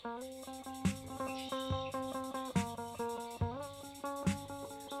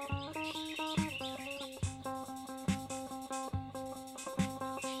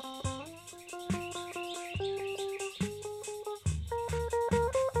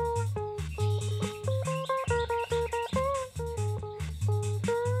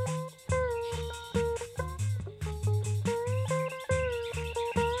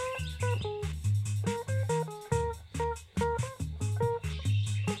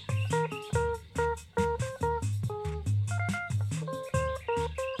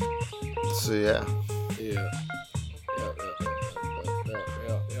So yeah. Yeah.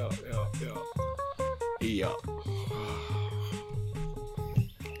 Yeah.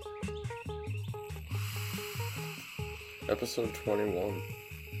 Episode 21.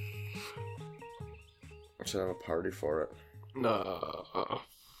 I should have a party for it. No,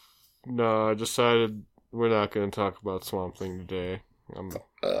 I decided we're not going to talk about Swamp Thing today. I'm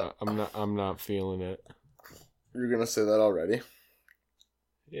not feeling it. You're gonna say that already?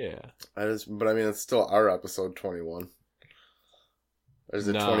 Yeah. But I mean, it's still our episode 21. Or is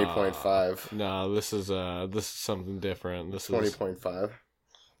it 20.5? No, this is something different. This 20.5.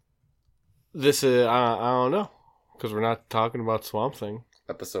 This is I don't know, because we're not talking about Swamp Thing.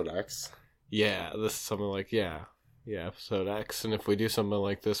 Episode X. Yeah, this is something like episode X, and if we do something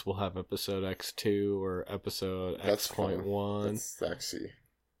like this, we'll have episode X2 or episode X.1. That's sexy.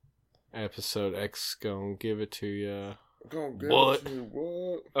 Episode X gonna give it to you. Gonna give What? it to you,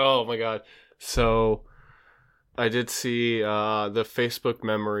 what? Oh my god. So I did see the Facebook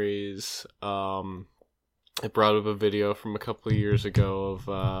memories. It brought up a video from a couple of years ago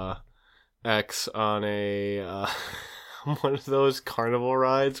of X on a one of those carnival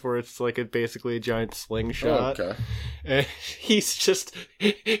rides where it's like basically a giant slingshot. Oh, okay. And he's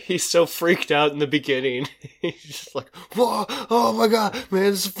so freaked out in the beginning. He's just like, whoa, oh my god,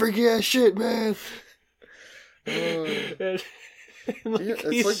 man, this is freaky ass shit, man. And,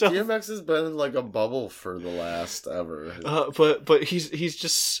 It's like DMX has been in like a bubble for the last ever. But he's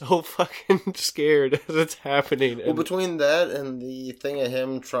just so fucking scared as it's happening. Well, between that and the thing of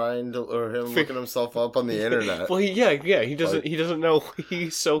him looking himself up on the internet. Well, he doesn't know.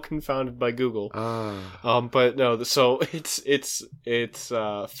 He's so confounded by Google. But no, so it's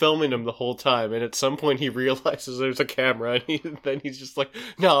filming him the whole time, and at some point he realizes there's a camera, and then he's just like,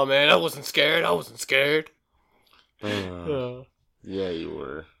 "No, man, I wasn't scared. Yeah, you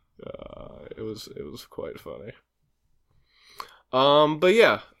were. It was quite funny. But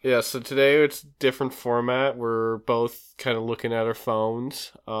yeah. So today it's different format. We're both kind of looking at our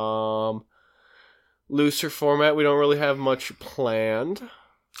phones. Looser format. We don't really have much planned.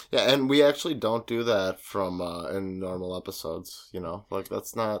 Yeah, and we actually don't do that from in normal episodes. You know, like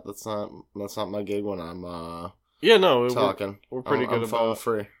that's not my gig when I'm talking. We're pretty good about phone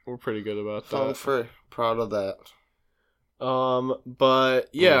free. We're pretty good about that. Phone free. Proud of that. But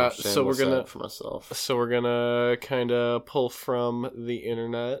yeah, so we're gonna kind of pull from the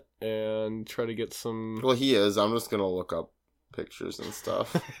internet and try to get some. Well, he is. I'm just gonna look up pictures and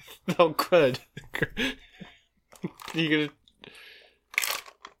stuff. Oh, good. You gonna?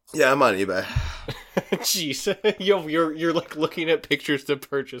 Yeah, I'm on eBay. Jeez, you're like looking at pictures to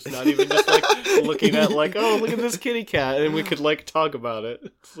purchase, not even just like looking at like, oh, look at this kitty cat, and we could like talk about it.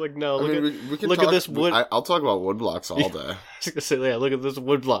 It's like, no, look at this wood. I'll talk about woodblocks all day. I was gonna say, yeah, look at this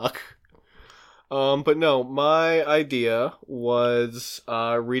woodblock. But no, my idea was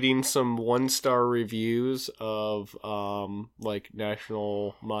reading some 1-star reviews of like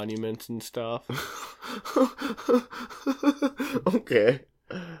national monuments and stuff. Okay.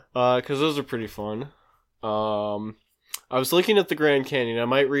 Because those are pretty fun. I was looking at the Grand Canyon. I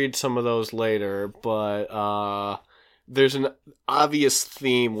might read some of those later, but there's an obvious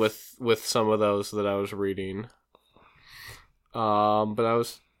theme with some of those that I was reading. But I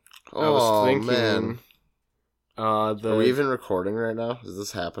was thinking, man. Are we even recording right now? Is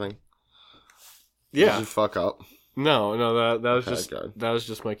this happening? Yeah. Did you fuck up? No, that was Okay, just good. that was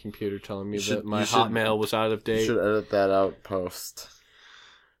just my computer telling me that my Hotmail was out of date. You should edit that out post.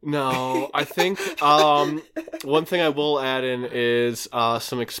 No, I think one thing I will add in is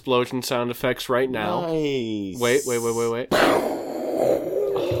some explosion sound effects right now. Nice. Wait.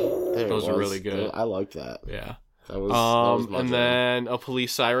 Those are really good. I like that. Yeah. That was my and jam. then a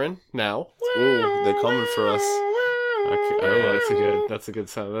police siren now. Ooh, they're coming for us. That's a good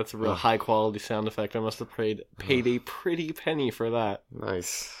sound. That's a real high quality sound effect. I must have paid a pretty penny for that.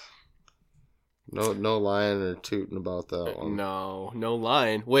 Nice. No lying or tooting about that one. No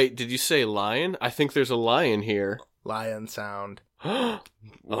lion. Wait, did you say lion? I think there's a lion here. Lion sound. That's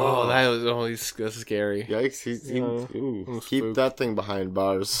scary. Yikes! Keep that thing behind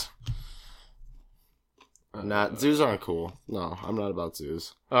bars. Zoos aren't cool. No, I'm not about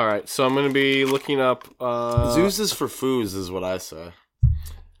zoos. All right, so I'm gonna be looking up. Zoos is for foos, is what I say.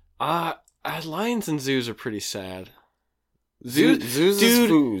 Lions and zoos are pretty sad. Zoos is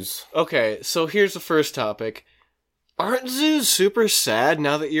foos. Okay, so here's the first topic. Aren't zoos super sad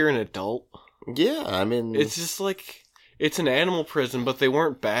now that you're an adult? Yeah, I mean... It's just like... It's an animal prison, but they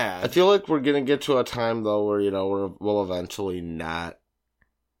weren't bad. I feel like we're gonna get to a time, though, where, we'll eventually not...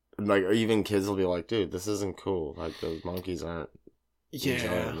 Like, even kids will be like, dude, this isn't cool. Like, those monkeys aren't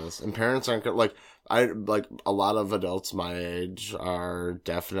enjoying this. And parents aren't like a lot of adults my age are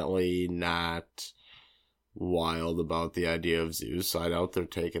definitely not wild about the idea of zoos. So I doubt they're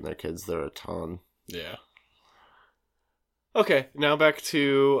taking their kids there a ton. Yeah. Okay, now back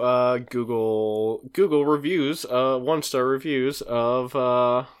to Google reviews, 1-star reviews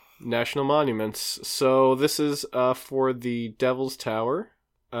of national monuments. So this is for the Devil's Tower.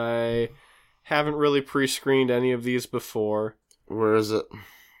 I haven't really pre-screened any of these before. Where is it?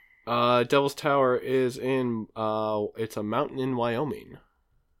 Devil's Tower is in it's a mountain in Wyoming.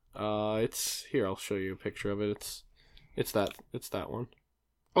 It's here. I'll show you a picture of it. It's that one.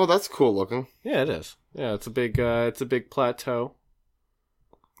 Oh, that's cool looking. Yeah, it is. Yeah, it's a big plateau.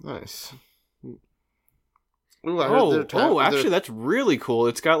 Nice. Ooh, actually, that's really cool.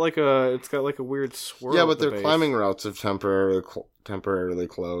 It's got like a weird swirl. Yeah, but their climbing routes have temporarily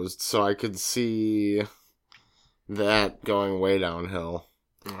closed, so I could see that going way downhill.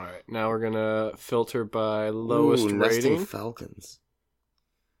 All right, now we're gonna filter by lowest rating. Nesting falcons.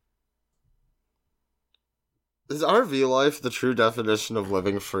 Is RV life the true definition of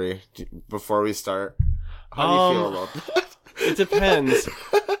living free? Before we start, how do you feel about that? It depends,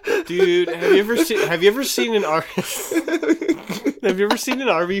 dude. Have you ever seen an RV? Have you ever seen an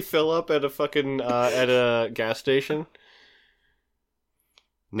RV fill up at a fucking at a gas station?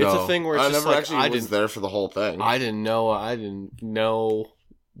 No, it's a thing where it's I just never like, actually was there for the whole thing. I didn't know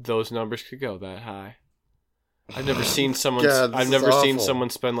those numbers could go that high. I've never seen someone. I've never seen someone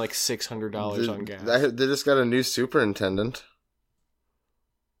spend like $600 on gas. They just got a new superintendent.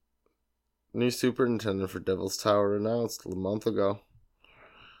 New superintendent for Devil's Tower announced a month ago.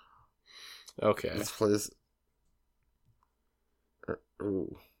 Okay. This place.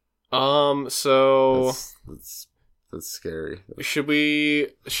 Ooh. So that's scary.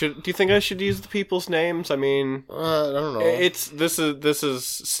 Do you think I should use the people's names? I mean, I don't know. This is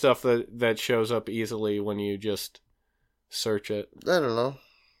stuff that shows up easily when you just search it. I don't know.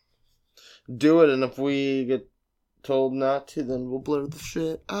 Do it, and if we get told not to, then we'll blur the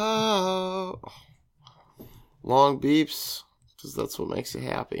shit out. Long beeps, because that's what makes you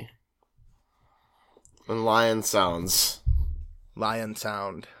happy. And lion sounds. Lion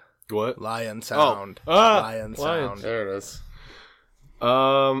sound. What? Lion sound. Lion sound. There it is.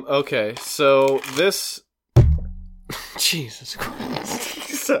 Okay, so this... Jesus Christ.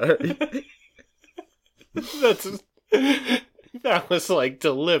 Sorry. That was, like,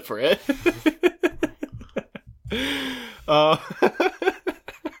 deliberate.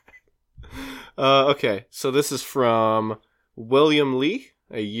 Okay, so this is from William Lee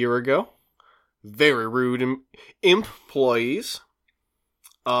a year ago. Very rude employees.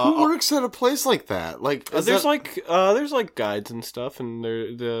 Who works at a place like that? Like, there's like guides and stuff, and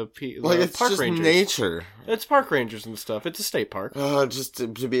the it's park just rangers. Nature. It's park rangers and stuff. It's a state park. Just to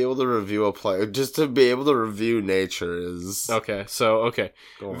be able to review a play, just to be able to review nature is okay.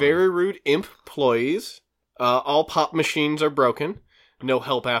 Very rude employees. All pop machines are broken. No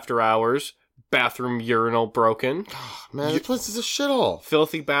help after hours. Bathroom urinal broken. Man, this place is a shithole.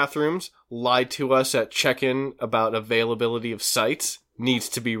 Filthy bathrooms. Lied to us at check-in about availability of sites. Needs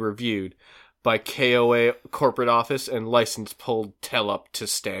to be reviewed by KOA corporate office and license pulled up to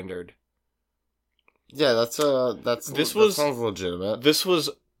standard. Yeah, that sounds legitimate. This was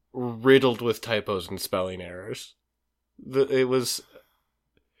riddled with typos and spelling errors. They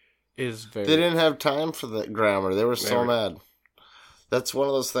didn't have time for the grammar. They were so mad. That's one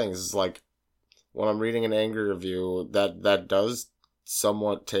of those things. It's like when I'm reading an angry review, that does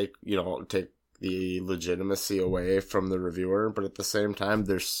somewhat take the legitimacy away from the reviewer, but at the same time,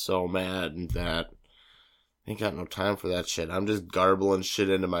 they're so mad that I ain't got no time for that shit. I'm just garbling shit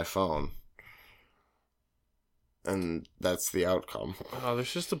into my phone. And that's the outcome. Oh,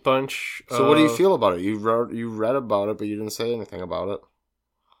 there's just a bunch. So what do you feel about it? You read about it, but you didn't say anything about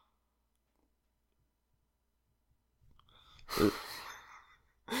it.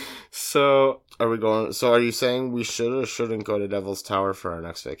 So are you saying we should or shouldn't go to Devil's Tower for our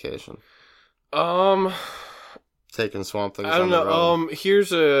next vacation? Taking Swamp Things. I don't know. Here's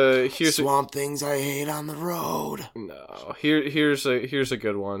Swamp Things I hate on the road. No, here's a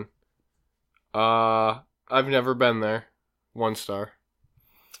good one. I've never been there. 1 star.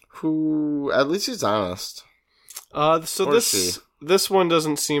 Who? At least he's honest. This one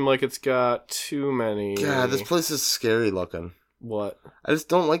doesn't seem like it's got too many. Yeah, this place is scary looking. What? I just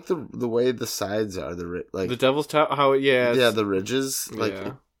don't like the way the sides are. The Devil's Tower. How? Yeah. Yeah, the ridges.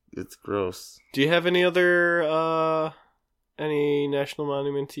 It's gross. Do you have any other any national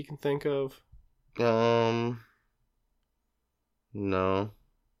monuments you can think of? No.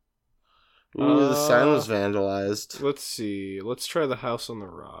 Ooh, the sign was vandalized. Let's see. Let's try the House on the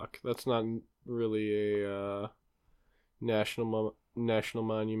Rock. That's not really a national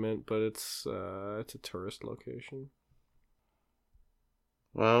monument, but it's a tourist location.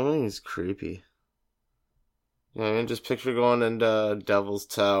 Well, I think it's creepy. Yeah, I mean, just picture going into Devil's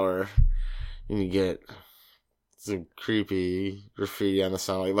Tower and you get some creepy graffiti on the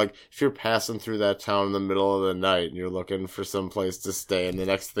sign. Like if you're passing through that town in the middle of the night and you're looking for some place to stay, and the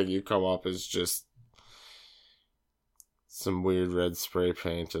next thing you come up is just some weird red spray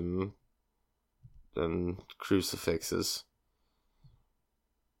paint and crucifixes.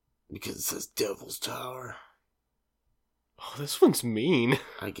 Because it says Devil's Tower. Oh, this one's mean.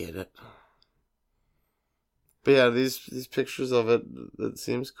 I get it. But yeah, these pictures of it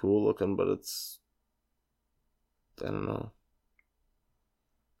seems cool looking, but it's... I don't know.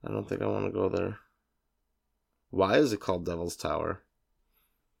 I don't think I want to go there. Why is it called Devil's Tower?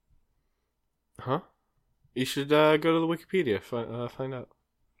 Huh? You should go to the Wikipedia, find out.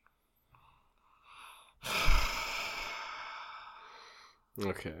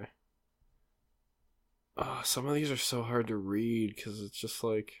 Okay. Some of these are so hard to read because it's just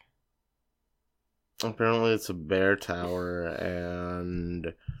like... Apparently it's a bear tower,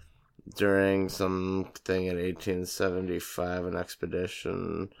 and during something in 1875, an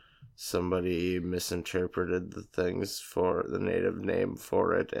expedition, somebody misinterpreted the things for the native name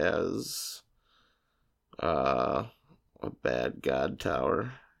for it as a bad god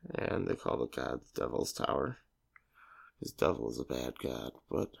tower, and they call the god the Devil's Tower. His devil is a bad god,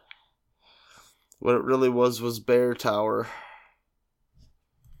 but what it really was Bear Tower.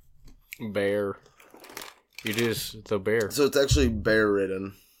 Bear. It is the bear. So it's actually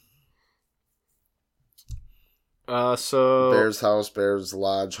bear-ridden. So Bear's house, Bear's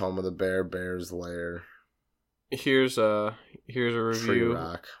lodge, home of the bear, Bear's lair. Here's a Tree review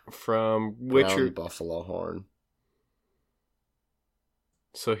rock, from brown Richard. buffalo horn.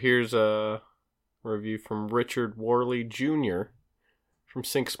 So here's a review from Richard Worley Jr. from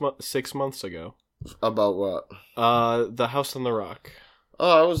 6 months ago. About what? The House on the Rock.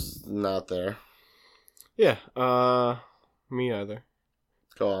 Oh, I was not there. Yeah, me either.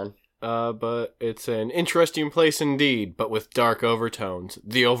 Go on. But it's an interesting place indeed, but with dark overtones.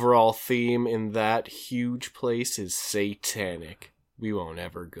 The overall theme in that huge place is satanic. We won't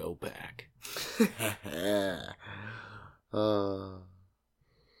ever go back.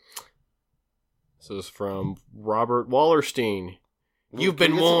 This is from Robert Wallerstein. You've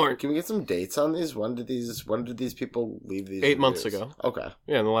been warned. Can we get some dates on these? When did these people leave these? 8 months reviews? ago. Okay.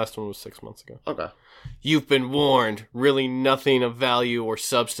 Yeah, and the last one was 6 months ago. Okay. You've been warned. Really nothing of value or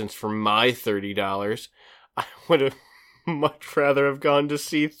substance for my $30. I would have much rather have gone to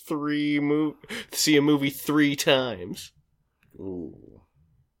see a movie 3 times. Ooh.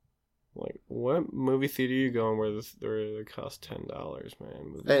 Like, what movie theater are you going where they cost $10,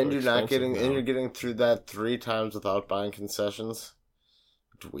 man? Movies And are you're not expensive now. you're getting through that 3 times without buying concessions?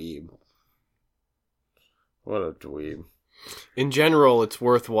 Dweeb. What a dweeb. In general, it's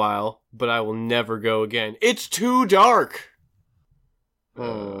worthwhile, but I will never go again. It's too dark!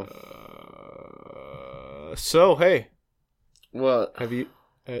 Hmm. So, hey. What? Have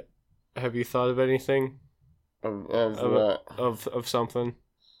you thought of anything? Of what? Of something?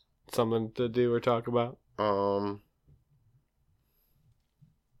 Something to do or talk about?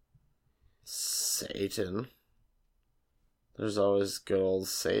 Satan. There's always good old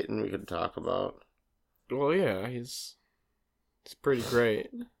Satan we could talk about. Well, yeah, he's pretty great.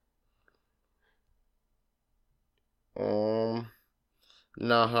 No,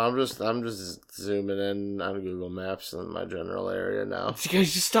 I'm just zooming in on Google Maps in my general area now. You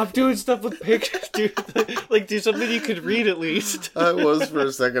guys just stop doing stuff with pictures, dude. Like, do something you could read at least. I was for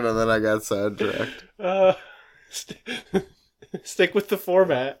a second, and then I got sidetracked. Stick with the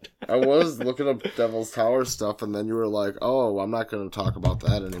format. I was looking up Devil's Tower stuff, and then you were like, "Oh, I'm not going to talk about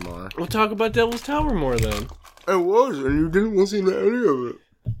that anymore." We'll talk about Devil's Tower more then. I was, and you didn't listen to any of it.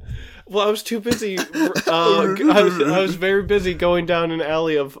 Well, I was too busy. I was very busy going down an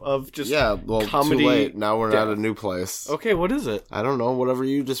alley of just comedy. Too late. Now we're at a new place. Okay, what is it? I don't know. Whatever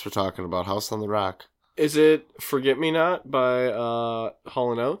you just were talking about, House on the Rock. Is it Forget Me Not by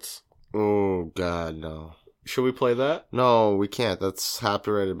Hall & Oates? Oh God, no. Should we play that? No, we can't. That's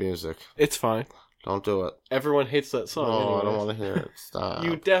copyrighted music. It's fine. Don't do it. Everyone hates that song. No, anyways. I don't want to hear it. Stop.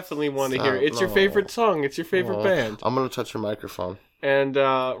 You definitely want to hear it. It's your favorite song. It's your favorite band. I'm going to touch your microphone. And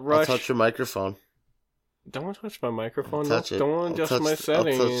Rush. I'll touch your microphone. Don't touch my microphone. Touch it. Don't adjust my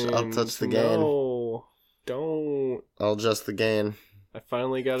settings. I'll touch the gain. No, don't. I'll adjust the gain. I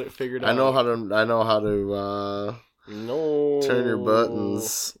finally got it figured out. I know how to No. turn your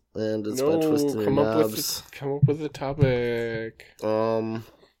buttons. and it's by twisting your knobs. Come up with a topic.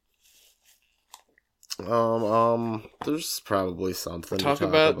 There's probably something Talk to talk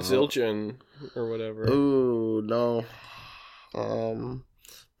about about. Zildjian or whatever. Ooh, no.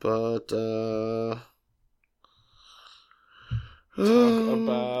 But Talk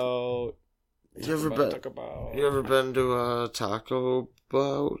about. You ever been to a Taco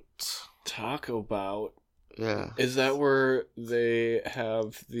Boat? Taco Bout. Yeah. Is that where they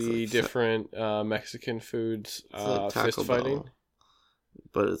have the different Mexican foods It's like Taco fist fighting? Bell.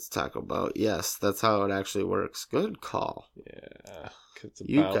 But it's Taco Bout. Yes, that's how it actually works. Good call. Yeah,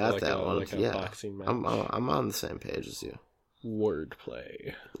 You got like that one. Like a Yeah. boxing match. I'm on the same page as you.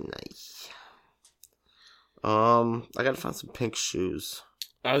 Wordplay. Nice. I gotta find some pink shoes.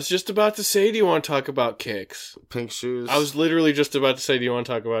 I was just about to say, do you want to talk about kicks? Pink shoes. I was literally just about to say, do you want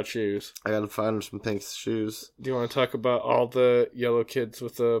to talk about shoes? I gotta find some pink shoes. Do you want to talk about all the yellow kids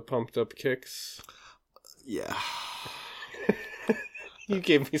with the pumped up kicks? Yeah. You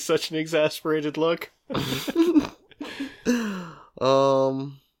gave me such an exasperated look. I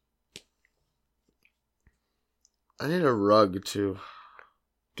need a rug too.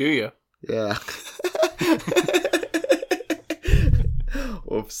 Do you? Yeah.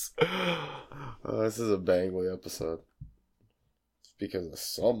 Whoops. This is a bangly episode. It's because of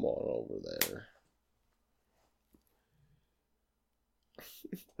someone over there.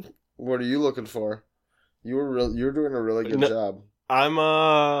 What are you looking for? You're doing a really good job. I'm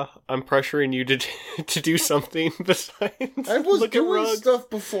pressuring you to do something besides I was look doing at rugs. stuff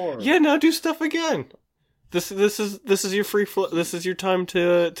before. Yeah, now do stuff again. This is your this is your time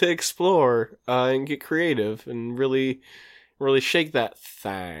to explore and get creative and really shake that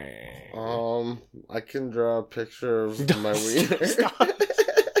thing. I can draw a picture of my wiener.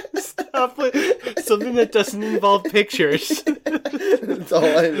 Stop it. Something that doesn't involve pictures. That's all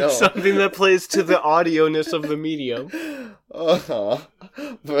I know. Something that plays to the audio-ness of the medium. But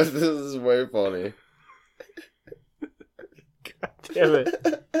this is way funny. God damn it.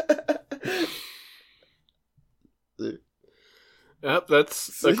 Yep,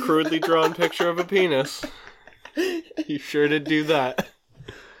 that's a crudely drawn picture of a penis. You sure did do that.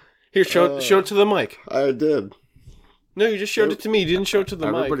 Here, show it to the mic. I did. No, you just showed it to me. You didn't show it to the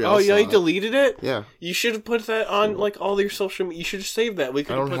mic. Everybody Oh, else yeah, saw you it. deleted it? Yeah. You should have put that on like all your social media. You should have saved that. We I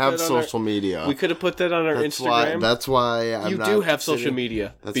could don't put have that on social media. We could have put that on our Instagram. That's why I'm you not do have social sitting-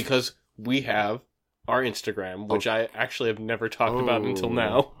 media because we have our Instagram, which I actually have never talked about until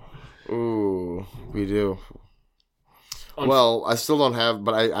now. Ooh, we do. Well, I still don't have,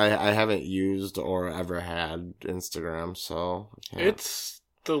 but I haven't used or ever had Instagram, so I can't. It's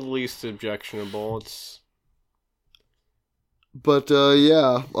the least objectionable. But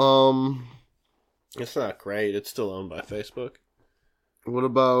yeah. It's not great. It's still owned by Facebook. What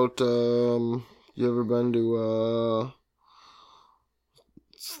about you ever been to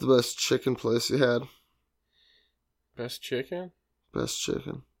what's the best chicken place you had? Best chicken? Best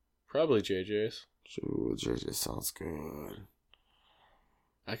chicken. Probably JJ's. Ooh, JJ sounds good.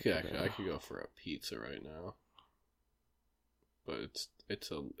 I could go for a pizza right now, but it's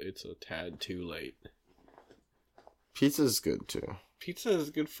a tad too late. Pizza's good too. Pizza is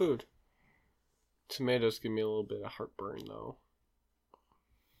good food. Tomatoes give me a little bit of heartburn though,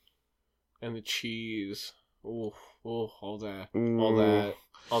 and the cheese. All that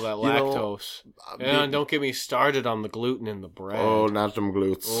lactose. And don't get me started on the gluten in the bread. Oh, not them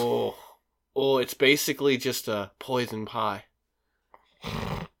glutes. Oh, it's basically just a poison pie.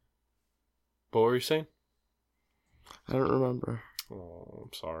 What were you saying? I don't remember. Oh,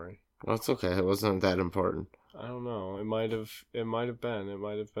 I'm sorry. Well, it's okay. It wasn't that important. I don't know. It might have been. It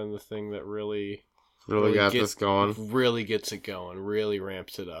might have been the thing that really Got this going. Really gets it going. Really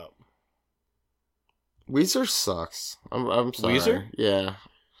ramps it up. Weezer sucks. I'm sorry. Weezer? Yeah.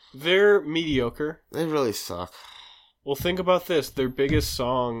 They're mediocre. They really suck. Well, think about this. Their biggest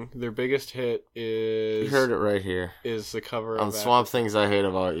song, their biggest hit is... You heard it right here. Is the cover on of... Swamp Things I Hate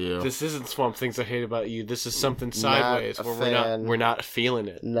About You. This isn't Swamp Things I Hate About You. This is Something Sideways, where we're not feeling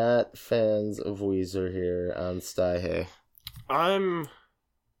it. Not fans of Weezer here on Stihey. I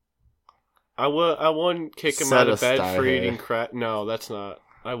wouldn't kick him out of bed for eating crack. No, that's not...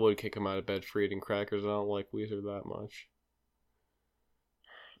 I would kick him out of bed for eating crackers. I don't like Weezer that much.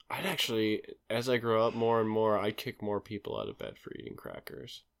 I'd actually, as I grow up more and more, I'd kick more people out of bed for eating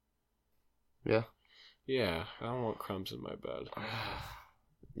crackers. Yeah? Yeah, I don't want crumbs in my bed.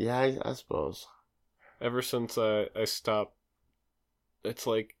 Yeah, I suppose. Ever since I stopped, it's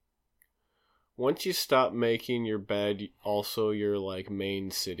like, once you stop making your bed also your, like,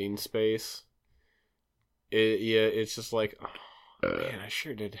 main sitting space, it's just like, Man, I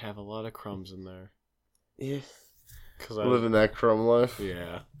sure did have a lot of crumbs in there. Yeah. 'Cause Living that crumb life.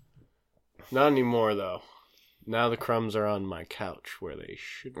 Yeah. Not anymore, though. Now the crumbs are on my couch where they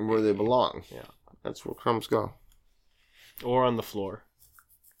should be. Where they belong. Yeah. That's where crumbs go. Or on the floor.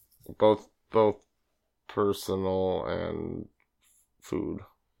 Both personal and food.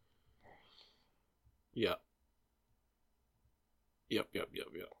 Yep. Yep.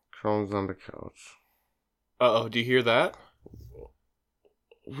 Crumbs on the couch. Uh-oh, do you hear that?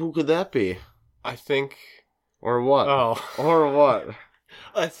 Who could that be? I think... Or what? Oh. Or what?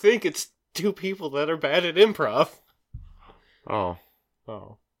 I think it's two people that are bad at improv. Oh.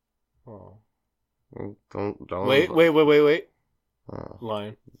 Oh. Don't. Wait. Oh.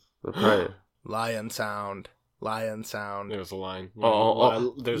 Lion. Okay. Lion sound. There's a line.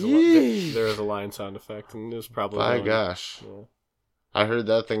 Oh. There's Yee. there is a line sound effect, and there's probably My one. gosh. Yeah. I heard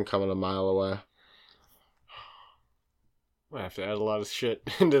that thing coming a mile away. I have to add a lot of shit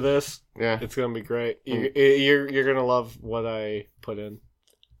into this. Yeah. It's gonna be great. You're gonna love what I put in.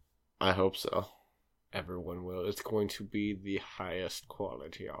 I hope so. Everyone will. It's going to be the highest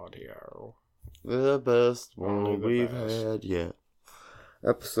quality audio. The best Only one the we've best. had yet.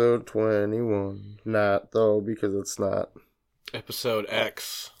 Episode 21. Not, though, because it's not. Episode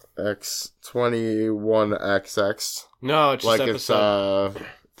X. X21XX. No, it's just Like episode. it's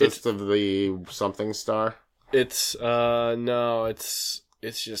Fist of the something star. No, it's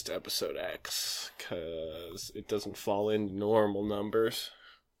just episode X because it doesn't fall into normal numbers.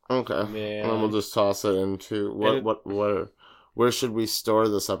 Okay. Man. And then we'll just toss it into where should we store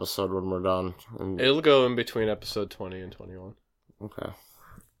this episode when we're done? It'll go in between episode 20 and 21. Okay.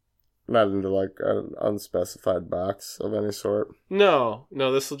 Not into like an unspecified box of any sort. No,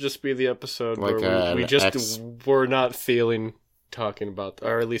 this will just be the episode Like where we an just X- were not feeling talking about,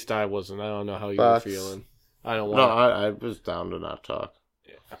 or at least I wasn't. I don't know how you Box. were feeling. I don't No, want. I was down to not talk.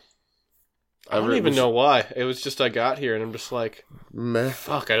 Yeah. I don't even know why. It was just I got here and I'm just like, Meh.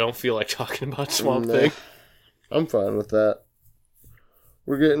 fuck, I don't feel like talking about Swamp Meh. Thing. I'm fine with that.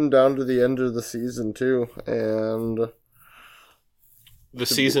 We're getting down to the end of the season too, and The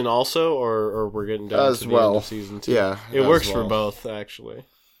season also, or we're getting down As to the well. end of season 2? yeah, It as works well. for both, actually.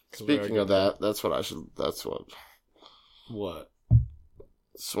 'Cause we Speaking are of that, that's what What?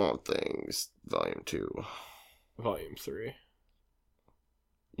 Swamp Things Volume 2. Volume 3.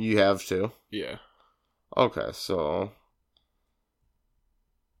 You have to. Yeah. Okay, so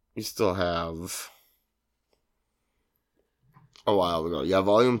you still have a while to go. Yeah,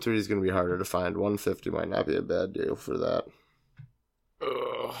 Volume 3 is going to be harder to find. 150 might not be a bad deal for that.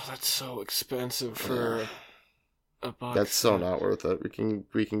 Oh, that's so expensive for a box. That's so not worth it.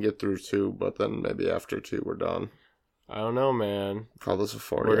 We can get through 2, but then maybe after 2 we're done. I don't know, man. Call this a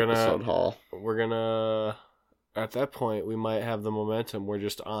 40 We're gonna- episode haul. We're gonna... At that point, we might have the momentum. We're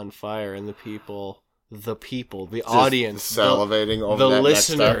just on fire, and the Just audience, salivating over the that next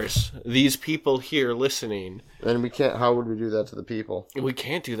listeners, these people here listening. step. And we can't. How would we do that to the people? We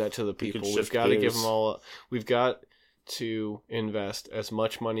can't do that to the We could people. We've shift got to give gears. them all. We've got to invest as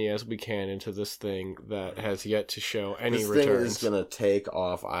much money as we can into this thing that has yet to show any This returns. thing is gonna take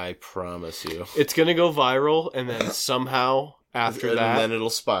off. I promise you. It's gonna go viral, and then somehow after and that, then it'll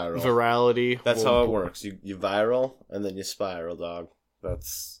spiral. virality. That's will- how it works. You viral and then you spiral, dog.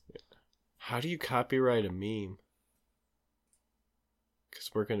 That's How do you copyright a meme?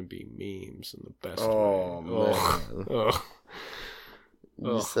 Because we're gonna be memes in the best oh way. man. Oh.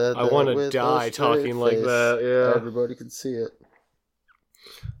 You Ugh, said I that wanna with a die straight talking like face. that, yeah. Everybody could see it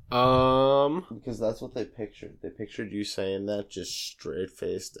because that's what they pictured. They pictured you saying that just straight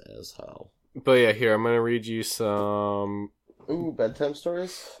faced as hell. But yeah, here I'm gonna read you some. Ooh, bedtime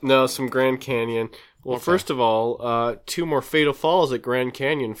stories. No, some Grand Canyon. Well, Okay. first of all, 2 more fatal falls at Grand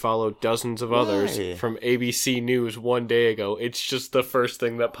Canyon followed dozens of others Why? from ABC News one day ago. It's just the first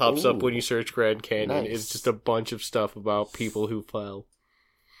thing that pops up Ooh. when you search Grand Canyon. Nice. It's just a bunch of stuff about people who fell.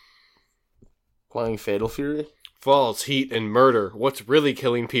 Playing Fatal Fury. Falls, heat, and murder. What's really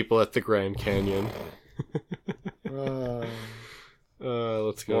killing people at the Grand Canyon?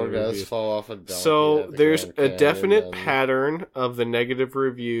 Let's go. More to guys reviews. fall off a donkey. So at the there's Grand a Canyon definite and- pattern of the negative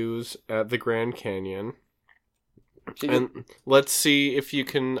reviews at the Grand Canyon. And let's see if you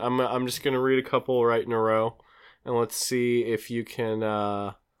can. I'm just gonna read a couple right in a row, and let's see if you can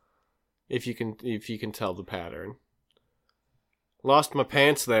tell the pattern. Lost my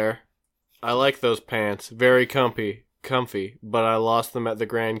pants there. I like those pants, very comfy, but I lost them at the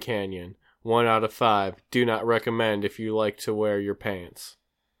Grand Canyon. 1 out of 5. Do not recommend if you like to wear your pants.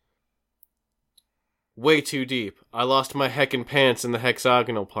 Way too deep. I lost my heckin' pants in the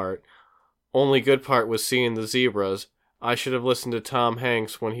hexagonal part. Only good part was seeing the zebras. I should have listened to Tom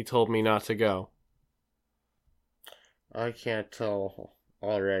Hanks when he told me not to go. I can't tell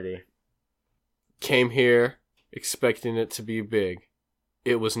already. Came here expecting it to be big.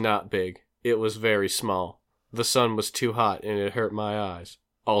 It was not big. It was very small. The sun was too hot and it hurt my eyes.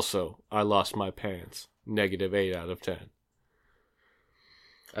 Also, I lost my pants. -8 out of 10.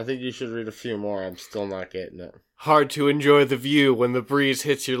 I think you should read a few more. I'm still not getting it. Hard to enjoy the view when the breeze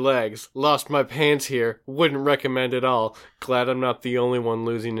hits your legs. Lost my pants here. Wouldn't recommend at all. Glad I'm not the only one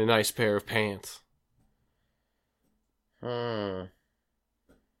losing a nice pair of pants.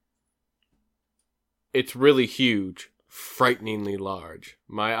 It's really huge. Frighteningly large.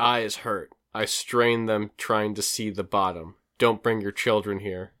 My eyes hurt. I strain them trying to see the bottom. Don't bring your children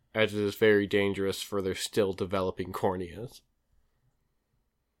here, as it is very dangerous for their still developing corneas.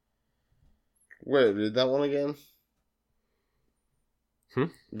 Wait, read that one again?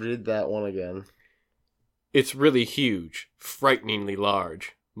 Read that one again. It's really huge. Frighteningly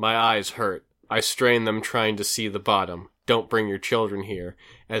large. My eyes hurt. I strain them trying to see the bottom. Don't bring your children here,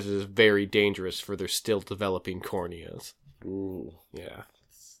 as it is very dangerous for their still developing corneas. Ooh. Yeah.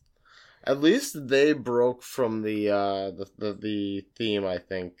 At least they broke from the theme, I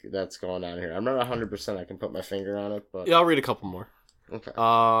think, that's going on here. I'm not 100% I can put my finger on it, but... Yeah, I'll read a couple more. Okay.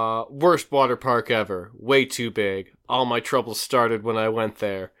 Worst water park ever. Way too big. All my troubles started when I went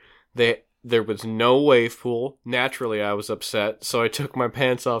there. There was no wave pool. Naturally, I was upset, so I took my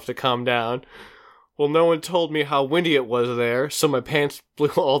pants off to calm down. Well, no one told me how windy it was there, so my pants blew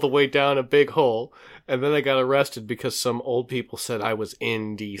all the way down a big hole, and then I got arrested because some old people said I was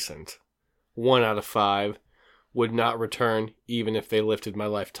indecent. 1 out of 5. Would not return, even if they lifted my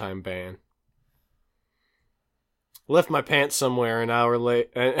lifetime ban. Left my pants somewhere. An hour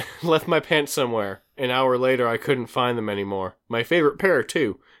later, I couldn't find them anymore. My favorite pair,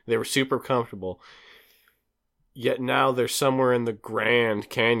 too. They were super comfortable. Yet now they're somewhere in the Grand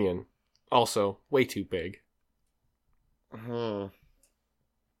Canyon. Also, way too big.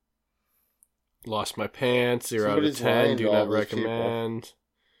 Lost my pants. 0 out of 10. Do not recommend. People.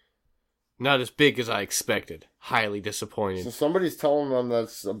 Not as big as I expected. Highly disappointed. So somebody's telling them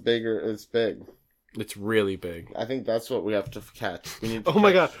that's it's big. It's really big. I think that's what we have to catch.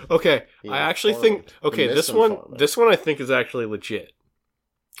 My god. Okay. I actually think this one I think is actually legit.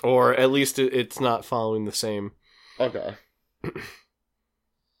 Or at least it's not following the same. Okay.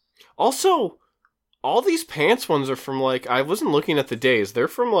 Also, all these pants ones are from I wasn't looking at the days. They're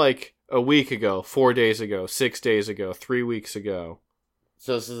from a week ago, 4 days ago, 6 days ago, 3 weeks ago.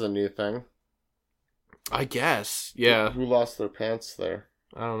 So this is a new thing? I guess. Yeah. Who lost their pants there?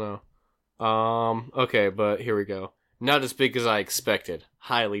 I don't know. Okay, but here we go. Not as big as I expected.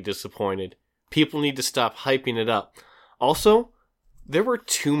 Highly disappointed. People need to stop hyping it up. Also, there were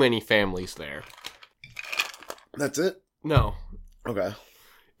too many families there. That's it? No. Okay.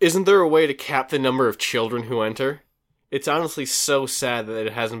 Isn't there a way to cap the number of children who enter? It's honestly so sad that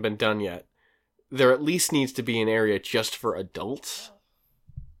it hasn't been done yet. There at least needs to be an area just for adults.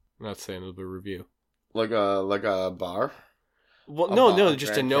 That's the end of the review. Like a bar? Well, no,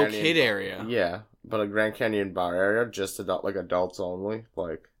 just a no-kid area. Yeah, but a Grand Canyon bar area, just adults only.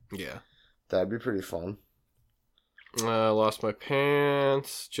 Yeah. That'd be pretty fun. Lost my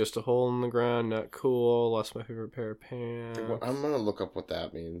pants. Just a hole in the ground. Not cool. Lost my favorite pair of pants. I'm gonna look up what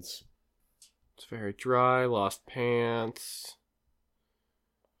that means. It's very dry. Lost pants.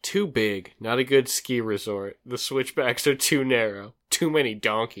 Too big. Not a good ski resort. The switchbacks are too narrow. Too many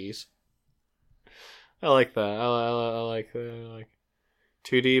donkeys. I like that. I like that.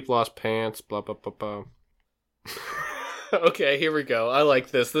 Too deep, lost pants, blah, blah, blah, blah. Okay, here we go. I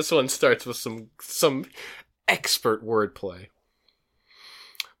like this. This one starts with some expert wordplay.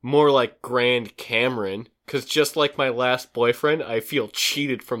 More like Grand Cameron, because just like my last boyfriend, I feel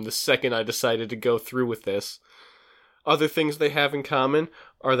cheated from the second I decided to go through with this. Other things they have in common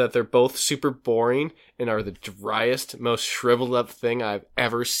are that they're both super boring and are the driest, most shriveled up thing I've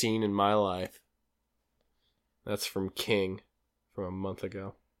ever seen in my life. That's from King, from a month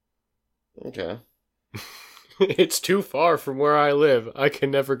ago. Okay. It's too far from where I live. I can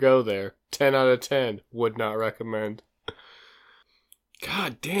never go there. 10 out of 10. Would not recommend.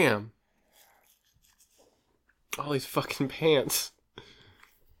 God damn. All these fucking pants.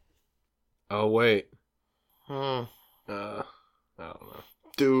 Oh, wait. I don't know.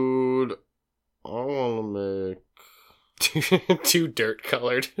 Dude, I want to make... Too dirt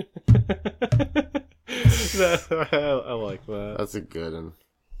colored. I like that. That's a good one.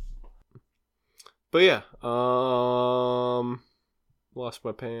 But yeah, lost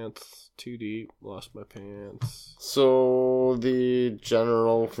my pants. Too deep. Lost my pants. So the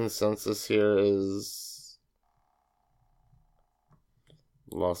general consensus here is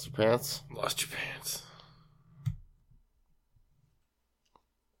Lost your pants? Lost your pants.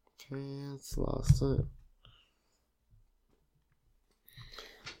 Pants, lost it.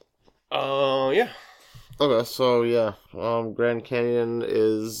 Yeah. Okay, so yeah, Grand Canyon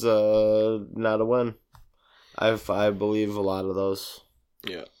is not a win. I believe a lot of those.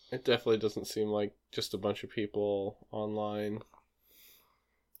 Yeah, it definitely doesn't seem like just a bunch of people online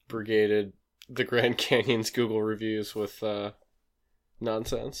brigaded the Grand Canyon's Google reviews with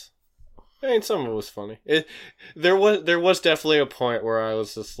nonsense. I mean, some of it was funny. There was definitely a point where I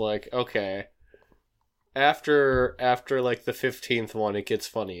was just like, okay, after like the 15th one, it gets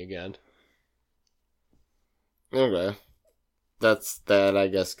funny again. Okay, that I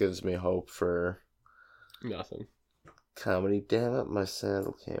guess gives me hope for Nothing. comedy. Damn it, my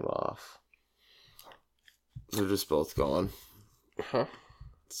sandal came off. They're just both gone. Huh?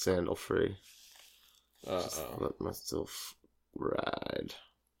 Sandal free. Just Uh-oh. let myself ride.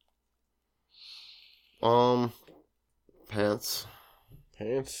 Pants.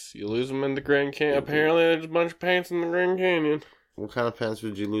 Pants. You lose them in the Grand Canyon. Apparently, there's a bunch of pants in the Grand Canyon. What kind of pants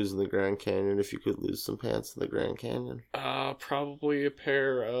would you lose in the Grand Canyon if you could lose some pants in the Grand Canyon? Probably a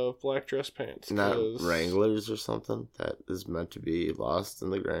pair of black dress pants. Not Wranglers or something that is meant to be lost in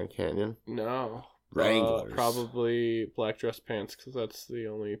the Grand Canyon? No. Wranglers. Probably black dress pants, because that's the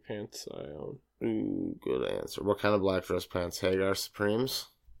only pants I own. Ooh, good answer. What kind of black dress pants? Hagar Supremes?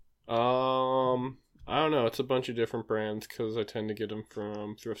 I don't know. It's a bunch of different brands, because I tend to get them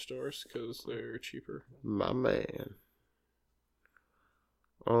from thrift stores, because they're cheaper. My man.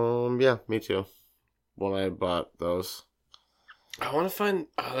 Yeah, me too. When I bought those. I want to find...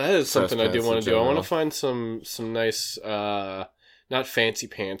 Oh, that is something I do want to do. I want to find some nice, not fancy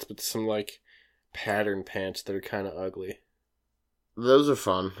pants, but some, like, pattern pants that are kind of ugly. Those are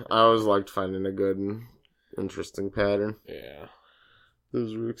fun. I always liked finding a good and interesting pattern. Yeah.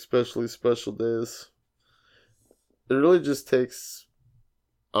 Those were especially special days. It really just takes,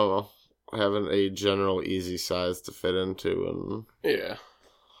 I don't know, having a general easy size to fit into. And Yeah.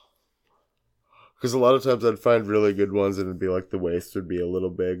 because a lot of times I'd find really good ones and it'd be like the waist would be a little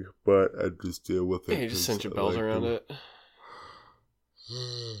big, but I'd just deal with it. Yeah, you just cinch your belt around it.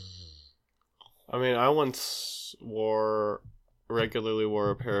 I mean, I once regularly wore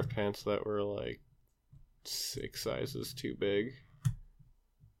a pair of pants that were like 6 sizes too big.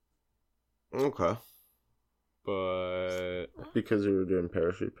 Okay. But Because you were doing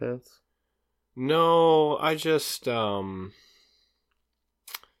parachute pants? no, I just oh,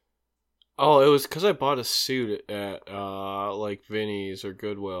 it was because I bought a suit at like Vinny's or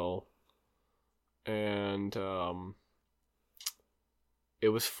Goodwill, and it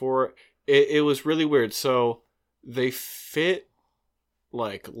was for it was really weird. So they fit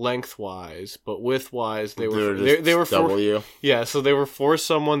like lengthwise, but widthwise they were for W. yeah. So they were for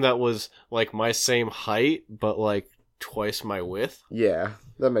someone that was like my same height, but like twice my width. Yeah,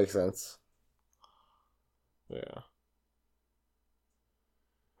 that makes sense. Yeah.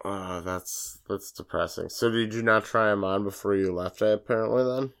 That's depressing. So did you not try them on before you left, apparently,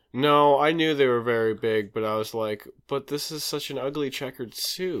 then? No, I knew they were very big, but I was like, but this is such an ugly checkered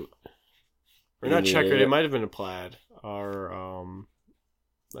suit. Or not checkered, it might have been a plaid. Or,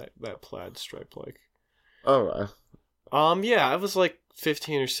 that plaid stripe, like. Alright. Yeah, I was like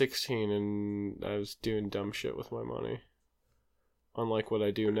 15 or 16, and I was doing dumb shit with my money. Unlike what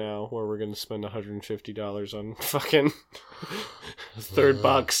I do now, where we're going to spend $150 on fucking third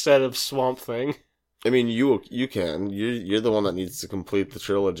box set of Swamp Thing. I mean, you can. You're the one that needs to complete the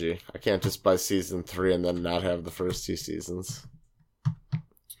trilogy. I can't just buy season 3 and then not have the first 2 seasons.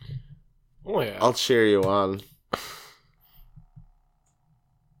 Oh, yeah. I'll cheer you on.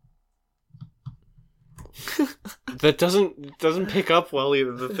 That doesn't pick up well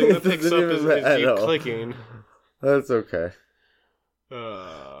either. The thing that picks up is you clicking. That's okay.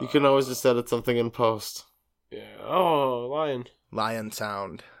 You can always just edit something in post. Yeah. Oh, lion. Lion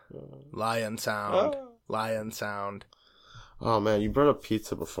sound. Lion sound. Lion sound. Oh man, you brought up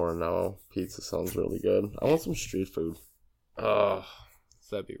pizza before. Now pizza sounds really good. I want some street food. Oh,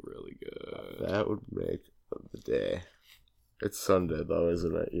 that'd be really good. That would make the day. It's Sunday though,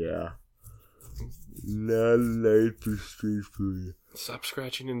 isn't it? Yeah. Not late for street food. Stop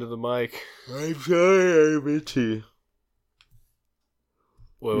scratching into the mic. I'm sorry, I'm itchy.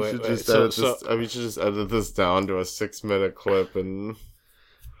 Wait. We should just edit this down to a 6-minute clip and.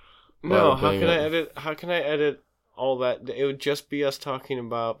 No, how can I edit all that? It would just be us talking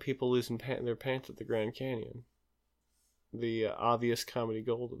about people losing their pants at the Grand Canyon. The obvious comedy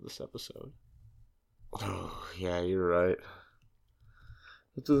gold of this episode. Oh, yeah, you're right.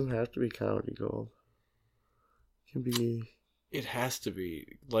 It doesn't have to be comedy gold. It can be It has to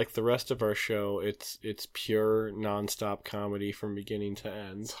be. Like the rest of our show, it's pure nonstop comedy from beginning to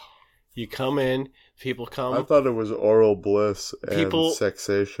end. You come in, people come. I thought it was oral bliss and People-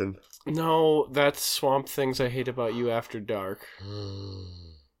 sexation. No, that's Swamp Things I Hate About You After Dark.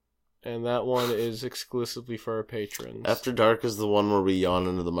 And that one is exclusively for our patrons. After Dark is the one where we yawn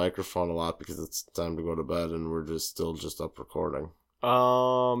into the microphone a lot because it's time to go to bed and we're still up recording.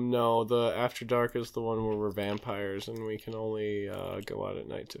 No, the After Dark is the one where we're vampires and we can only go out at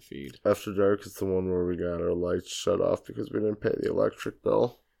night to feed. After Dark is the one where we got our lights shut off because we didn't pay the electric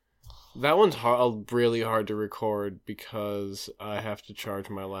bill. That one's really hard to record because I have to charge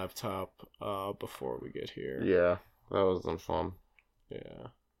my laptop before we get here. Yeah, that wasn't fun. Yeah,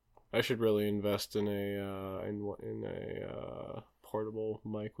 I should really invest in a portable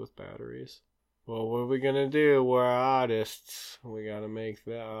mic with batteries. Well, what are we gonna do? We're artists. We gotta make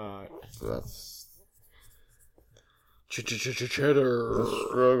that. That's cheddar. the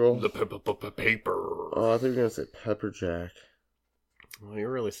struggle. The paper. Oh, I think you're gonna say pepper jack Well,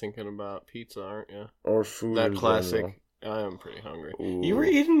 you're really thinking about pizza, aren't you? or food. That in classic. I am pretty hungry. Ooh. You were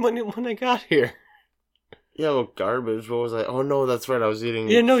eating when I got here. Yeah, well, garbage. What was I? Oh no, that's right. I was eating.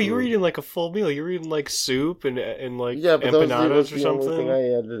 Yeah, no, you were food. eating like a full meal. You were eating like soup and like Yeah, but that empanadas was or the only something. thing I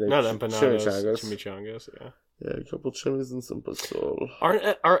had today. Not empanadas, Chimichangas. chimichangas. Yeah. Yeah, a couple chimis and some pozole. Our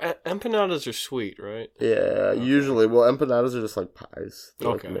empanadas are sweet, right? Yeah, usually. Well, empanadas are just like pies. They're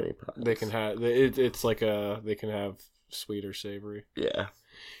Okay. like mini pies. They can have it's like they can have sweet or savory. Yeah.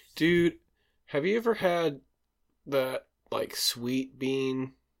 Dude, have you ever had that like sweet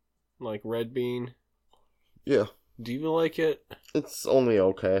bean, like red bean? Yeah. Do you like it? It's only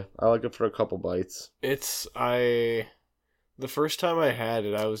okay. I like it for a couple bites. The first time I had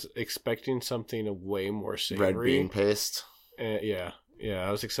it, I was expecting something way more savory. Red bean paste. Yeah. I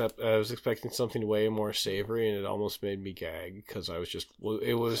was expecting something way more savory, and it almost made me gag because I was just.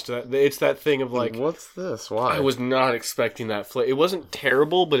 It's that thing of like. What's this? Why? I was not expecting that flavor. It wasn't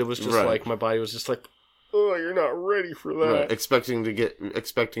terrible, but it was just Right. like my body was just like, oh, you're not ready for that. Right. Expecting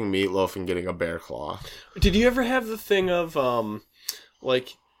meatloaf and getting a bear claw. Did you ever have the thing of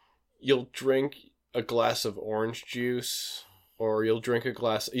like you'll drink a glass of orange juice, or you'll drink a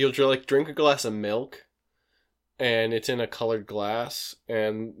glass of milk, and it's in a colored glass,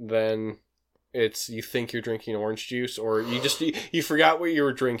 and then you think you're drinking orange juice, or you forgot what you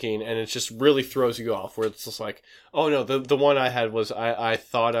were drinking, and it just really throws you off, where it's just like, oh no, the one I had was I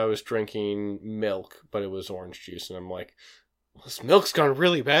thought I was drinking milk, but it was orange juice, and I'm like, well, this milk's gone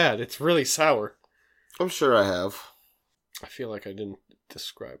really bad, it's really sour. I'm sure I have. I feel like I didn't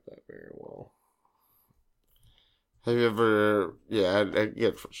describe that very well. Have you ever... Yeah, I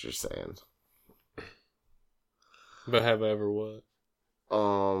get what you're saying. But have I ever what?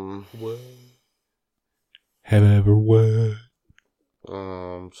 What? Have I ever what?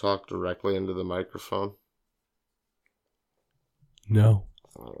 Talk directly into the microphone. No.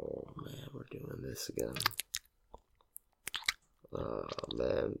 Oh, man, we're doing this again. Oh,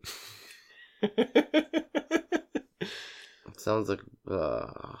 man. It sounds like...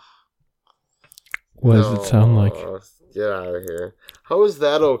 What does it sound like? Get out of here. How is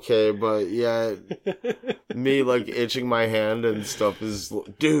that okay? But yeah, me like itching my hand and stuff is...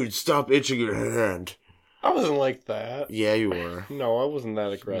 Dude, stop itching your hand. I wasn't like that. Yeah, you were. No, I wasn't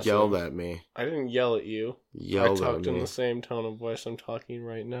that aggressive. Yelled at me. I didn't yell at you. Yelled I talked at me. in the same tone of voice I'm talking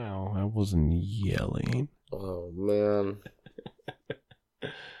right now. I wasn't yelling. Oh, man.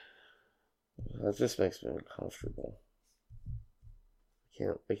 That just makes me uncomfortable.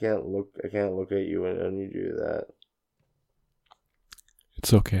 I can't look at you and you do that.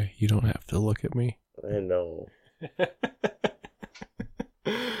 It's okay. You don't have to look at me. I know.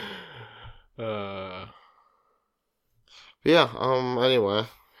 Yeah, anyway.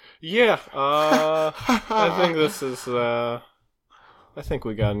 Yeah, I think this is, I think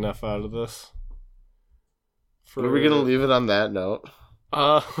we got enough out of this. Are we gonna leave it on that note?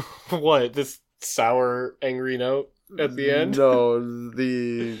 What? This sour, angry note at the end? No,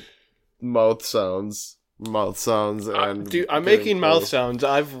 the mouth sounds. Mouth sounds and... Dude, I'm making mouth sounds.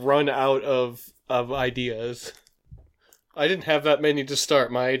 I've run out of ideas. I didn't have that many to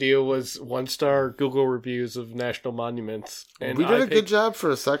start. My idea was 1-star Google reviews of national monuments. And we did a good job for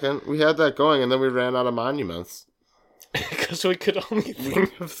a second. We had that going, and then we ran out of monuments. Because we could only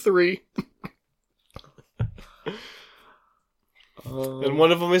think of 3. And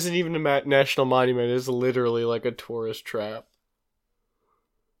one of them isn't even a national monument. It's literally like a tourist trap.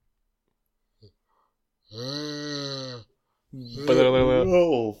 Whoa.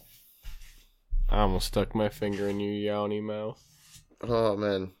 I almost stuck my finger in your yawny mouth. Oh,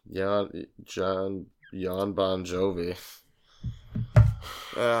 man. Jan Bon Jovi.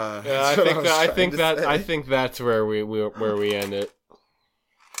 Yeah, I think that's where we end it.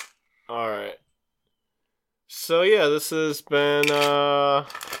 All right. So yeah, this has been I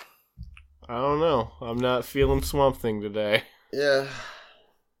don't know. I'm not feeling Swamp Thing today. Yeah.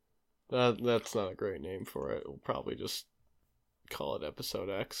 That's not a great name for it. We'll probably just call it Episode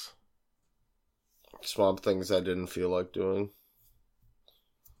X. Swamp Things I didn't feel like doing.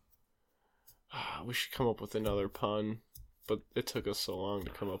 We should come up with another pun, but it took us so long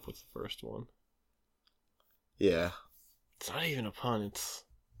to come up with the first one. Yeah. It's not even a pun,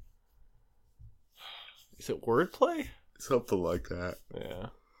 Is it wordplay? Something like that. Yeah.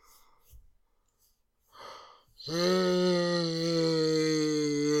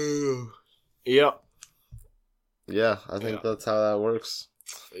 Yep. Yeah, I think that's how that works.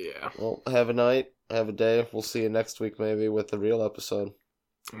 Yeah. Well, have a night, have a day. We'll see you next week maybe with the real episode.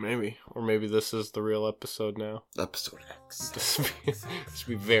 Maybe. Or maybe this is the real episode now. Episode X. This would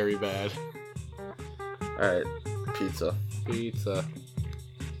be very bad. Alright, pizza. Pizza.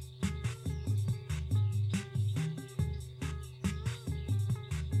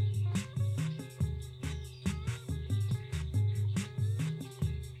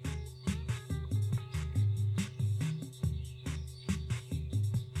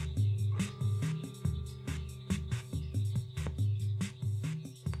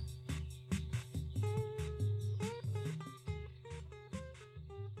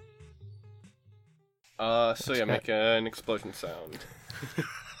 So yeah, make an explosion sound.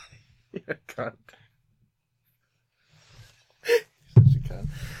 You're a cunt.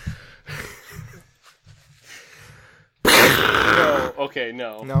 No, okay,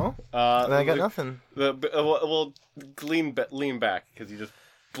 no. No? I got nothing. Well, lean back, because you just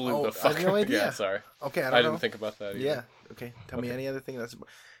blew the fuck I had no idea. Yeah, sorry. Okay, I didn't think about that either. Yeah, okay. Tell me any other thing that's...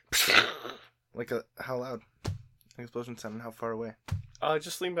 how loud? An explosion sound and how far away?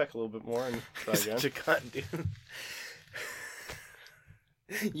 Just lean back a little bit more and try again. Such a cunt, dude.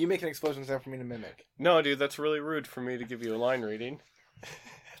 You make an explosion sound for me to mimic. No, dude, that's really rude for me to give you a line reading.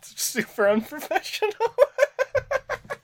 It's super unprofessional.